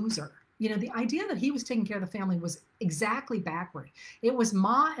was a loser. The idea that he was taking care of the family was exactly backward. It was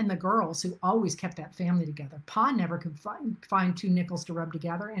Ma and the girls who always kept that family together. Pa never could find two nickels to rub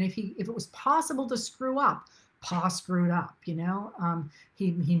together. And if it was possible to screw up, Pa screwed up,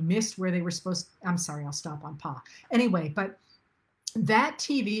 he missed where they were supposed to. I'm sorry, I'll stop on Pa. Anyway, but that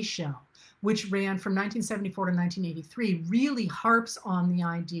TV show, which ran from 1974 to 1983, really harps on the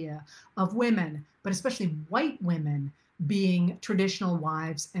idea of women, but especially white women, being traditional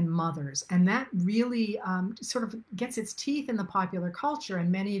wives and mothers. And that really sort of gets its teeth in the popular culture.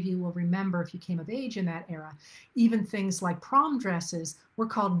 And many of you will remember, if you came of age in that era, even things like prom dresses were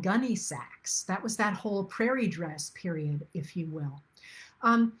called gunny sacks. That was that whole prairie dress period, if you will.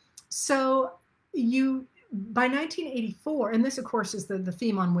 By 1984, and this, of course, is the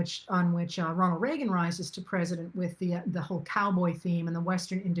theme on which Ronald Reagan rises to president, with the whole cowboy theme and the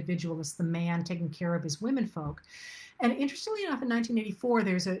Western individualist, the man taking care of his womenfolk. And interestingly enough, in 1984,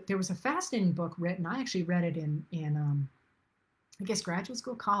 there was a fascinating book written. I actually read it in I guess graduate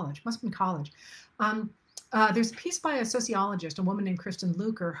school, college, must have been college. There's a piece by a sociologist, a woman named Kristen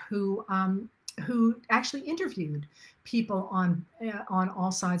Luker, who who actually interviewed people on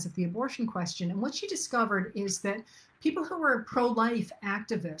all sides of the abortion question. And what she discovered is that people who were pro-life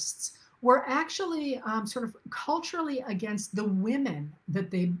activists were actually sort of culturally against the women that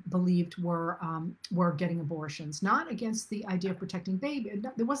they believed were getting abortions, not against the idea of protecting babies.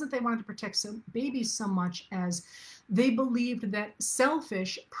 It wasn't they wanted to protect babies so much as they believed that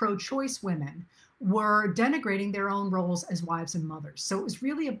selfish pro-choice women were denigrating their own roles as wives and mothers. So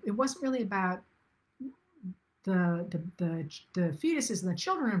it wasn't really about the fetuses and the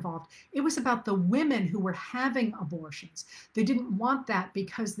children involved. It was about the women who were having abortions. They didn't want that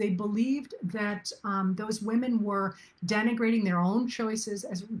because they believed that those women were denigrating their own choices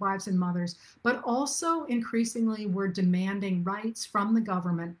as wives and mothers, but also increasingly were demanding rights from the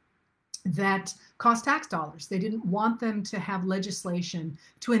government that cost tax dollars. They didn't want them to have legislation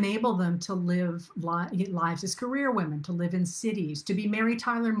to enable them to live lives as career women, to live in cities, to be Mary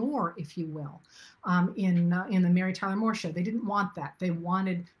Tyler Moore, if you will, in the Mary Tyler Moore show. They didn't want that.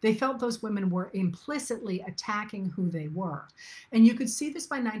 They felt those women were implicitly attacking who they were. And you could see this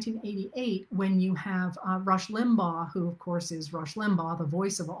by 1988 when you have Rush Limbaugh, who of course is Rush Limbaugh, the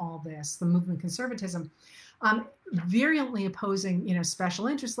voice of all this, the movement conservatism, virulently opposing, special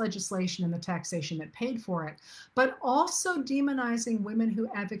interest legislation and the taxation that paid for it, but also demonizing women who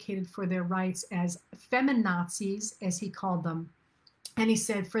advocated for their rights as feminazis, as he called them. And he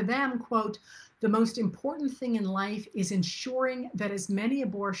said, for them, quote, the most important thing in life is ensuring that as many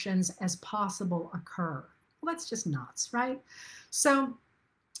abortions as possible occur. Well, that's just nuts, right? So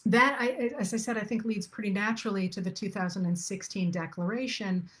that, as I said, I think leads pretty naturally to the 2016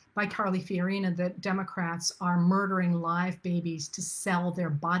 declaration by Carly Fiorina that Democrats are murdering live babies to sell their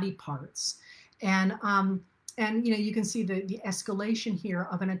body parts. And you can see the escalation here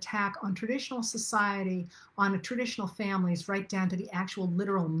of an attack on traditional society, on traditional families, right down to the actual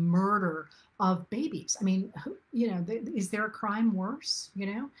literal murder of babies. I mean, is there a crime worse?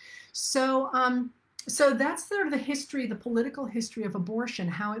 So that's sort of the history, the political history of abortion,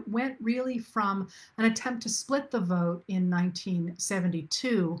 how it went really from an attempt to split the vote in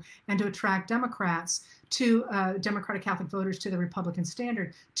 1972 and to attract Democrats to Democratic Catholic voters to the Republican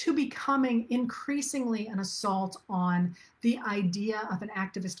standard, to becoming increasingly an assault on the idea of an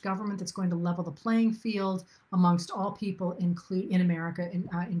activist government that's going to level the playing field amongst all people in America,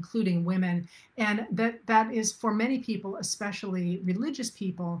 including women. And that is, for many people, especially religious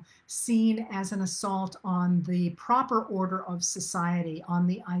people, seen as an assault on the proper order of society, on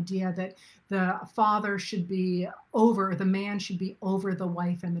the idea that the father should be over, the man should be over the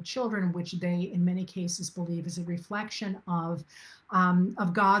wife and the children, which they, in many cases, believe is a reflection of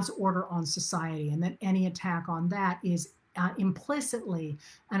God's order on society, and that any attack on that is implicitly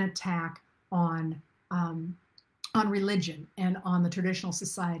an attack on religion and on the traditional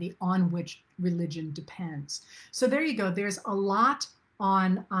society on which religion depends. So there you go. There's a lot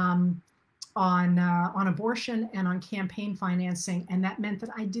on abortion and on campaign financing, and that meant that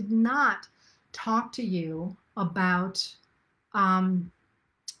I did not talk to you about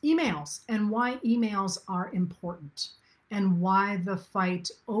emails and why emails are important and why the fight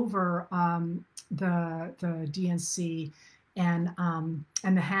over the DNC and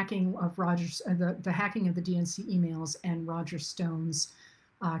the hacking of the hacking of the DNC emails and Roger Stone's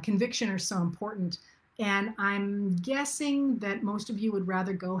conviction are so important. And I'm guessing that most of you would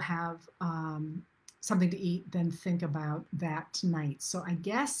rather go have something to eat than think about that tonight. So I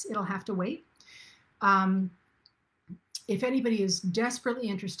guess it'll have to wait. If anybody is desperately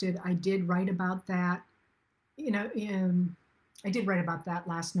interested, I did write about that. I did write about that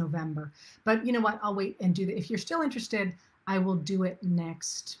last November. But you know what? I'll wait and do that. If you're still interested, I will do it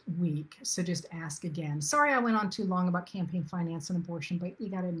next week. So just ask again. Sorry I went on too long about campaign finance and abortion, but you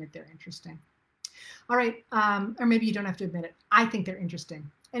got to admit they're interesting. All right. Or maybe you don't have to admit it. I think they're interesting.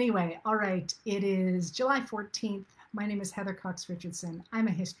 Anyway, all right. It is July 14th. My name is Heather Cox Richardson. I'm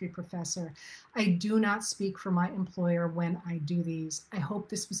a history professor. I do not speak for my employer when I do these. I hope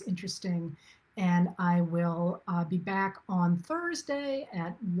this was interesting, and I will be back on Thursday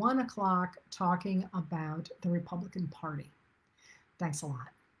at 1 o'clock talking about the Republican Party. Thanks a lot.